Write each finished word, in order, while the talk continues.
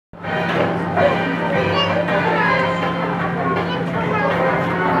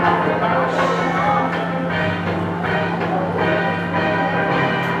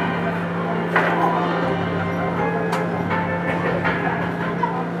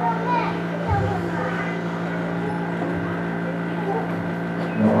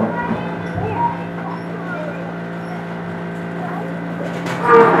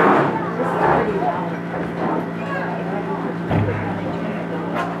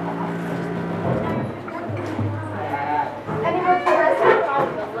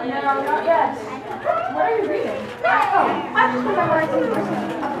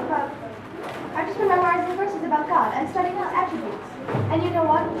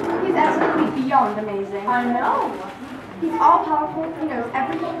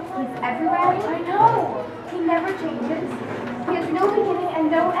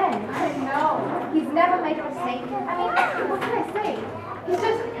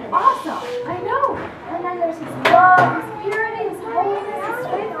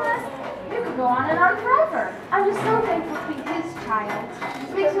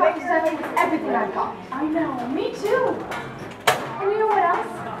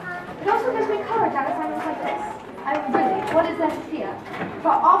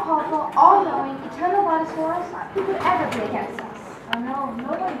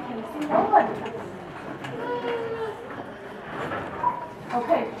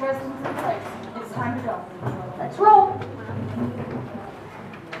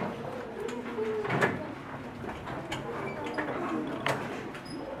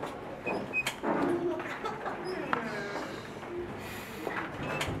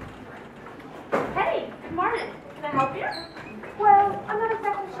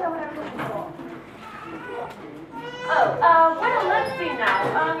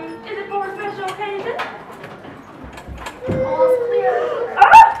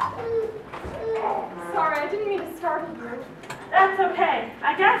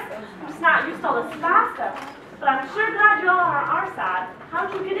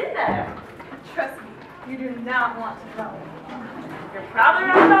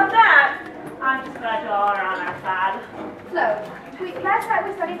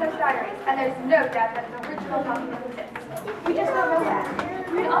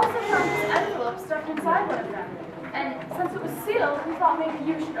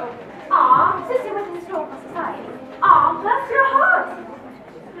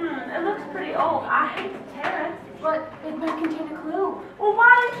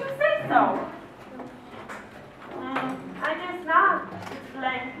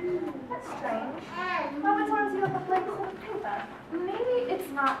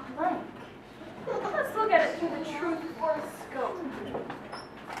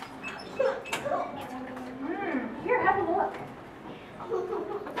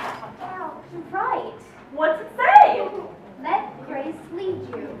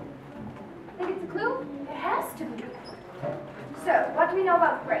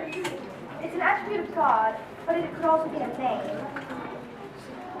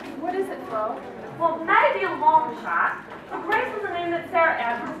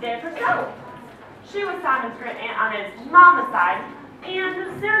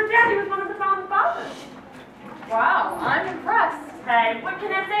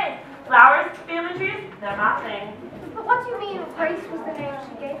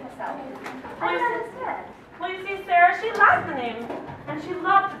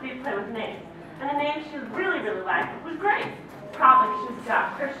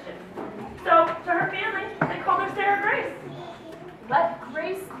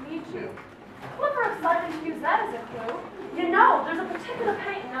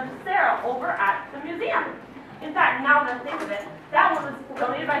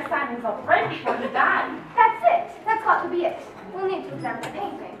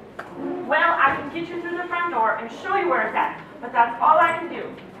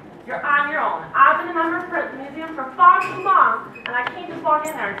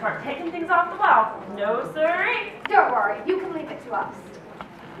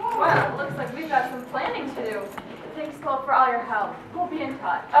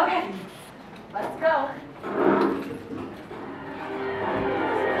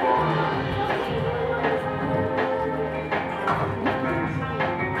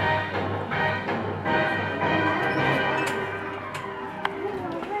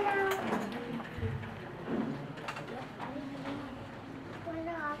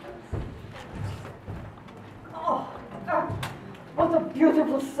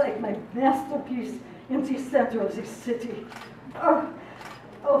Masterpiece in the center of the city.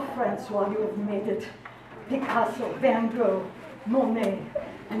 Oh, Francois, you have made it. Picasso, Van Gogh, Monet,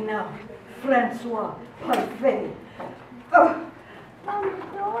 And now, Francois Parfait. Oh,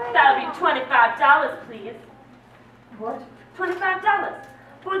 That'll be $25, please. what? $25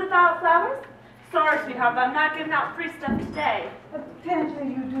 for the flowers? Sorry, sweetheart, but I'm not giving out free stuff today. Apparently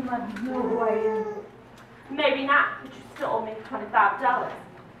you do not know who I am. Maybe not, but you still owe me $25.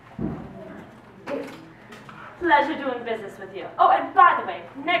 Pleasure doing business with you. Oh, and by the way,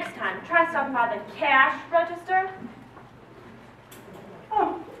 next time, try stopping by the cash register.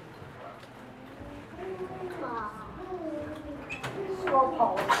 Oh. Slow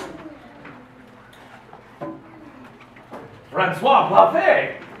policy. Francois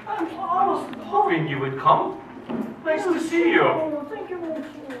Parfait! I'm almost Hoping you would come. Nice to see you. Oh, thank you,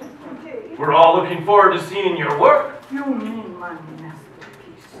 monsieur. Okay. We're all looking forward to seeing your work. You mean my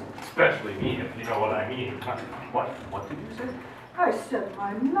masterpiece. Especially me, if you know what I mean. What did you say? I said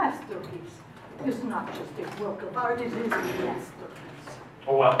my masterpiece is not just a work of art, it is a masterpiece.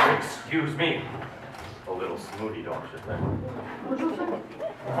 Oh, well, excuse me. A little snooty, don't you think? What do you think?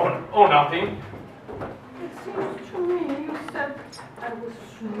 Oh, nothing. It seems to me you said I was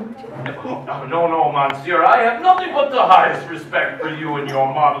snooty. No, monsieur. I have nothing but the highest respect for you and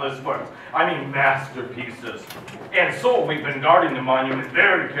your marvelous works. I mean masterpieces. And so we've been guarding the monument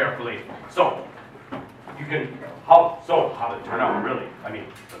very carefully. So, you can... How did it turn out, really? I mean,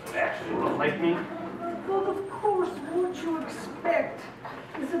 does it actually look like me? Well, of course, what you expect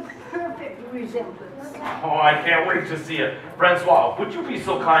is a perfect resemblance. Oh, I can't wait to see it. Francois, would you be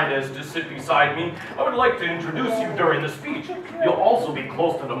so kind as to sit beside me? I would like to introduce you during the speech. You'll also be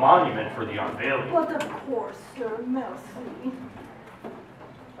close to the monument for the unveiling. But of course, sir, merci.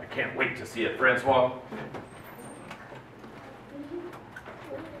 I can't wait to see it, Francois.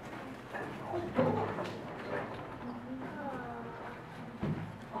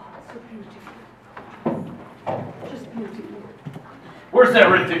 Oh, so beautiful. Just beautiful. Where's that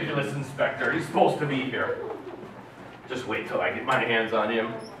ridiculous inspector? He's supposed to be here. Just wait till I get my hands on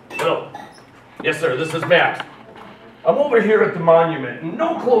him. Hello. Yes, sir, this is Matt. I'm over here at the monument, and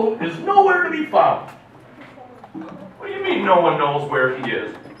no clue is nowhere to be found. What do you mean no one knows where he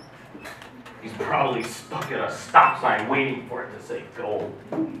is? He's probably stuck at a stop sign waiting for it to say go.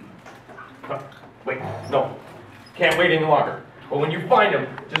 Wait, no. Can't wait any longer. But when you find him,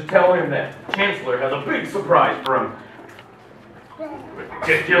 just tell him that Chancellor has a big surprise for him.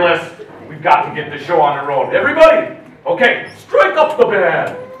 Ridiculous. We've got to get the show on the road. Everybody, okay, strike up the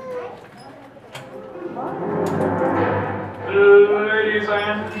band. Ladies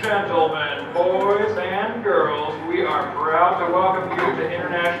and gentlemen, boys and girls, we are proud to welcome you to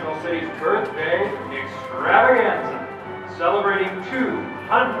International City's birthday extravaganza, celebrating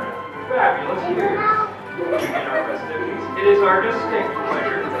 200 fabulous years. To begin our festivities, it is our distinct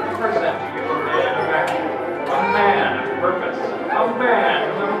pleasure to present to you a man of action, a man of purpose, a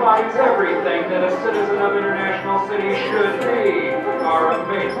man who embodies everything that a citizen of International City should be, our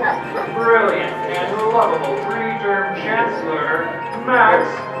amazing, brilliant, and lovable three-term Chancellor, Max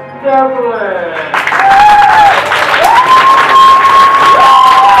Devlin.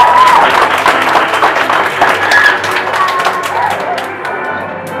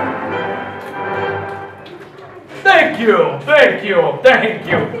 Thank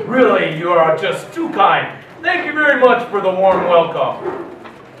you. Really, you are just too kind. Thank you very much for the warm welcome.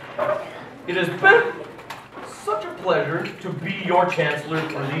 It has been such a pleasure to be your Chancellor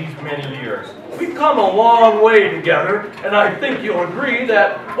for these many years. We've come a long way together, and I think you'll agree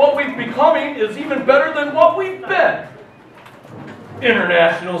that what we're becoming is even better than what we've been.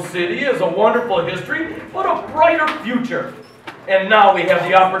 International City has a wonderful history, but a brighter future. And now we have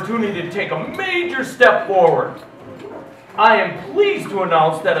the opportunity to take a major step forward. I am pleased to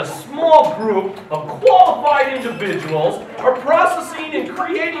announce that a small group of qualified individuals are processing and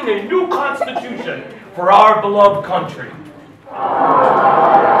creating a new constitution for our beloved country.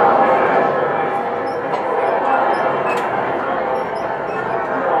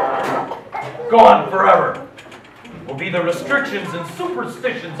 Gone forever will be the restrictions and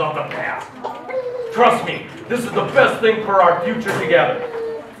superstitions of the past. Trust me, this is the best thing for our future together.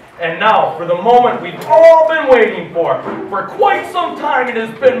 And now, for the moment we've all been waiting for. For quite some time, it has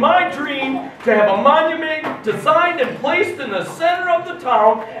been my dream to have a monument designed and placed in the center of the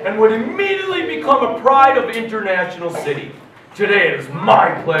town and would immediately become a pride of International City. Today, it is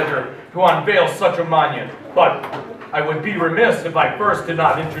my pleasure to unveil such a monument. But I would be remiss if I first did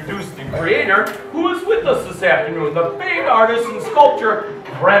not introduce the creator who is with us this afternoon, the famed artist and sculptor,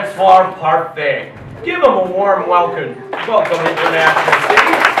 Francois Parfait. Give him a warm welcome. Welcome, International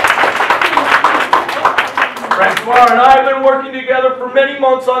City. Francois and I have been working together for many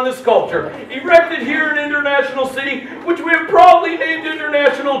months on this sculpture, erected here in International City, which we have proudly named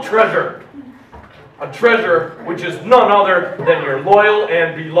International Treasure. A treasure which is none other than your loyal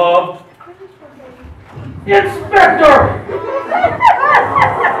and beloved Inspector! What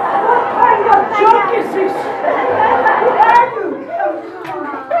kind of joke is this? Who are you?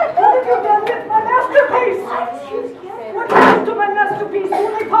 What have you done with my masterpiece? What happened to my masterpiece? Ce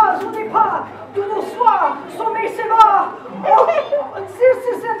n'est pas, de le soir, sommet c'est là. Oh, this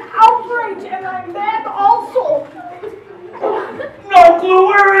is an outrage, and I'm mad also. No clue,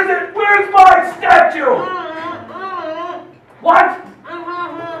 where is it? Where's my statue? What?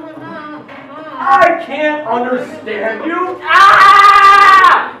 I can't understand you.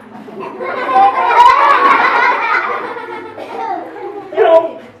 Ah! You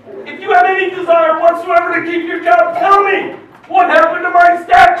know, if you have any desire whatsoever to keep your job, tell me. What happened to my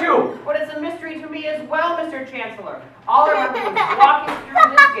statue? What is a mystery to me as well, Mr. Chancellor. All I remember was walking through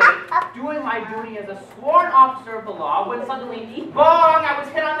this gate, doing my duty as a sworn officer of the law, when suddenly, bong, I was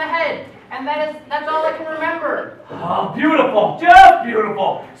hit on the head. And that's all I can remember. Oh, beautiful, just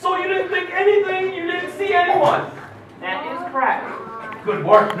beautiful. So you didn't think anything, you didn't see anyone. That is correct. Good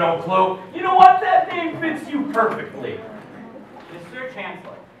work, No Clue. You know what? That name fits you perfectly. Mr.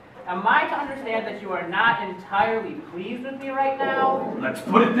 Chancellor, am I to understand that you are not entirely pleased with me right now? Let's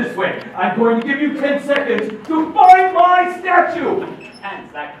put it this way. I'm going to give you 10 seconds to find my statue.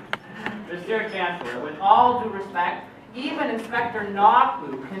 10 seconds. Mr. Chancellor, with all due respect, even Inspector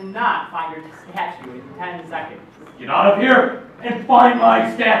Knocklu cannot find your statue in 10 seconds. Get out of here and find my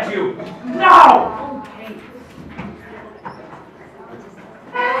statue. Now! Okay.